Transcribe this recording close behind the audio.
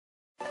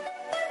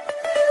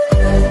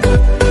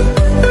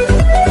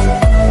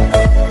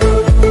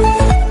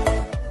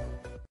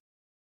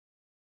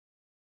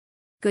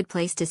Good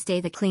place to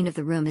stay. The clean of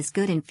the room is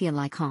good and feel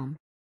like home.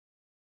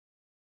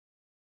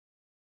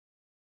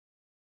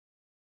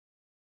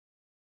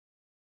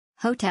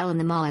 Hotel in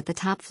the mall at the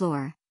top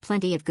floor,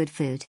 plenty of good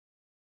food.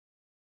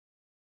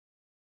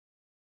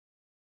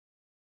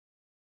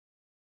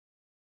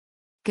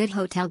 Good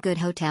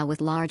hotel with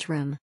large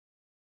room.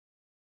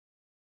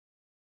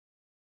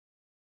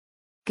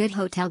 Good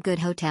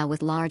hotel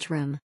with large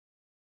room.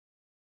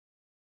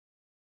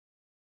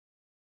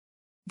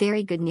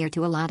 Very good, near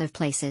to a lot of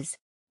places.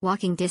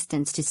 Walking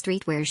distance to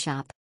streetwear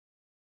shop.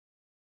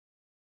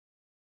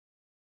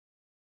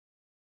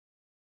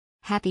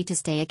 Happy to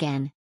stay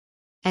again.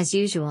 As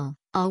usual,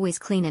 always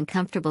clean and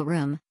comfortable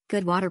room,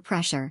 good water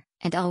pressure,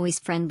 and always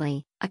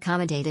friendly,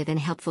 accommodative and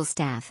helpful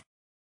staff.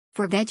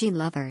 For veggie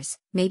lovers,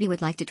 maybe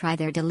would like to try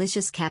their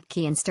delicious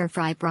kapki and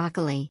stir-fry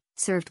broccoli,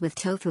 served with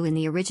tofu in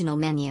the original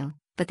menu,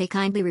 but they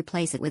kindly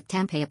replace it with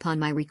tempeh upon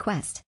my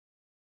request.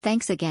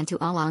 Thanks again to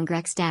all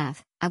Anggrek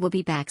staff. I will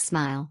be back.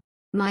 Smile.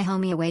 My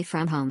homie away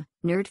from home,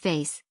 nerd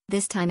face,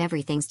 this time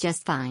everything's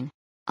just fine.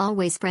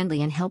 Always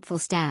friendly and helpful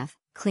staff,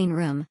 clean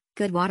room,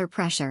 good water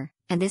pressure,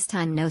 and this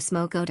time no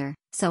smoke odor,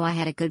 so I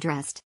had a good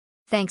rest.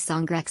 Thanks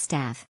Anggrek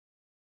staff.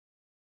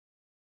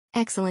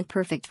 Excellent,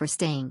 perfect for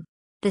staying.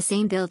 The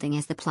same building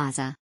as the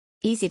plaza.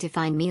 Easy to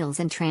find meals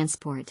and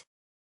transport.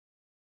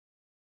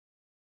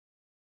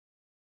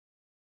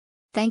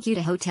 Thank you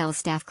to hotel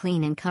staff,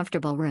 clean and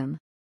comfortable room.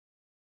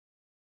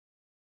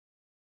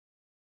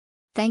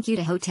 Thank you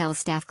to hotel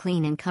staff,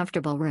 clean and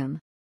comfortable room.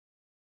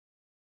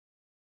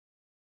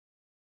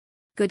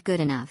 Good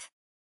enough.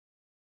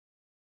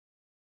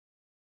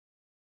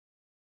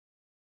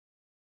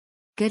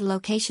 Good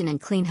location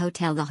and clean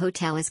hotel. The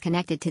hotel is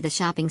connected to the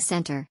shopping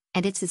center,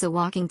 and it's a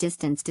walking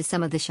distance to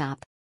some of the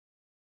shop.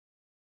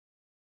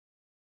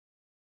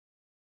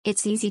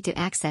 It's easy to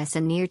access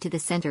and near to the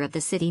center of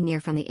the city, near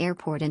from the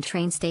airport and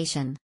train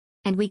station.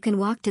 And we can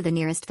walk to the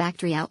nearest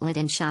factory outlet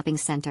and shopping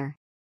center.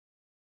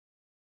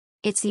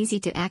 It's easy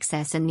to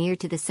access and near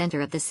to the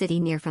center of the city,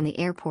 near from the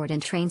airport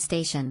and train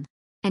station.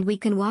 And we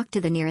can walk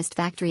to the nearest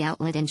factory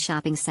outlet and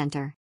shopping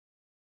center.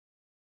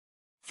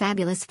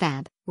 Fabulous,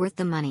 worth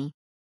the money.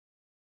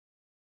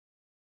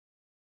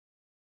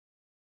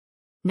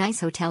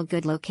 Nice hotel,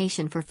 good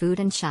location for food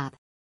and shop.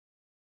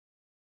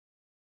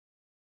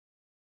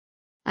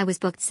 I was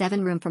booked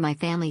 7-room for my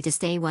family to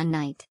stay one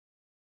night.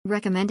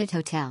 Recommended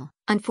hotel.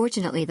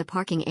 Unfortunately, the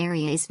parking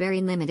area is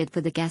very limited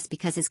for the guests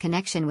because his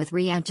connection with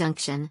Riau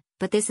Junction,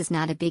 but this is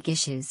not a big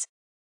issue.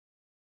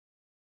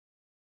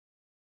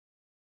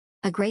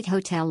 A great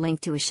hotel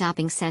linked to a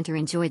shopping center.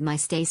 Enjoyed my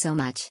stay so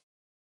much.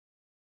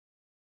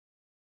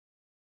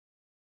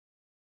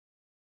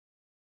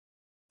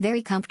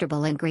 Very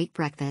comfortable and great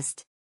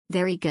breakfast.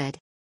 Very good.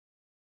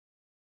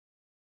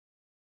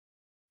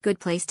 Good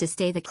place to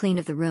stay. The clean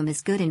of the room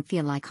is good and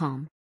feel like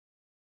home.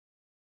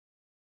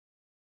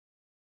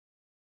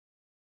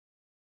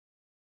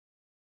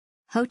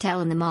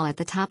 Hotel in the mall at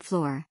the top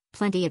floor,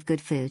 plenty of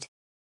good food.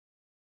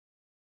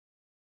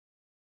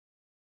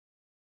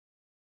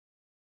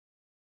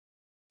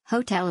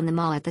 Hotel in the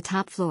mall at the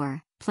top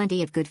floor,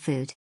 plenty of good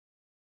food.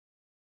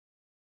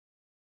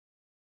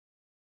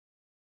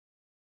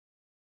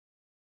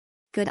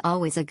 Good,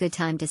 always a good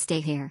time to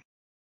stay here.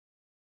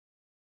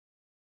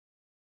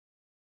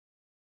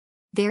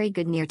 Very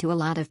good, near to a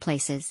lot of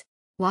places.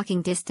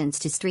 Walking distance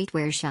to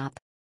streetwear shop.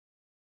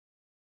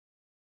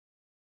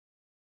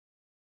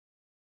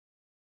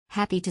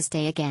 Happy to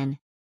stay again.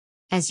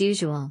 As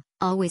usual,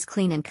 always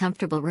clean and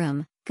comfortable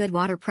room, good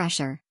water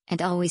pressure,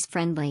 and always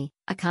friendly,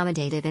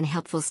 accommodative and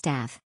helpful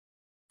staff.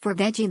 For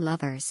veggie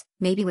lovers,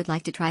 maybe would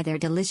like to try their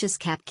delicious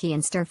kapki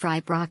and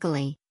stir-fry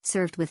broccoli,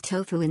 served with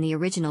tofu in the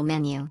original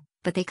menu,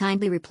 but they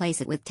kindly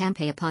replace it with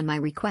tempeh upon my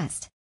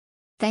request.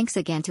 Thanks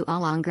again to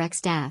all Anggrek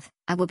staff.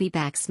 I will be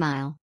back.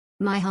 Smile.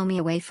 My homie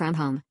away from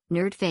home,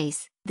 nerd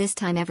face, this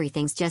time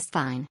everything's just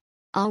fine.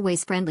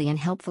 Always friendly and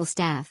helpful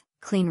staff,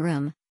 clean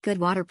room, good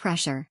water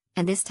pressure,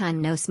 and this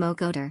time no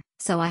smoke odor,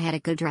 so I had a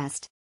good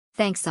rest.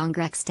 Thanks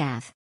Anggrek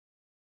staff.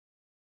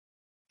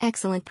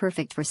 Excellent,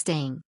 perfect for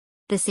staying.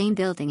 The same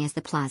building as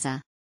the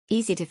plaza.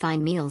 Easy to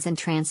find meals and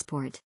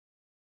transport.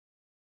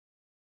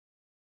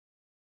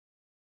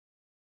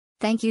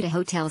 Thank you to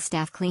hotel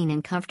staff, clean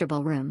and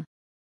comfortable room.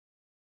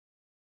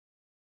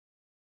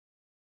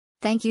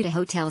 Thank you to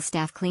hotel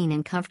staff, clean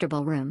and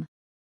comfortable room.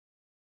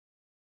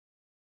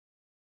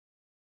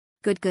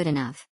 Good enough.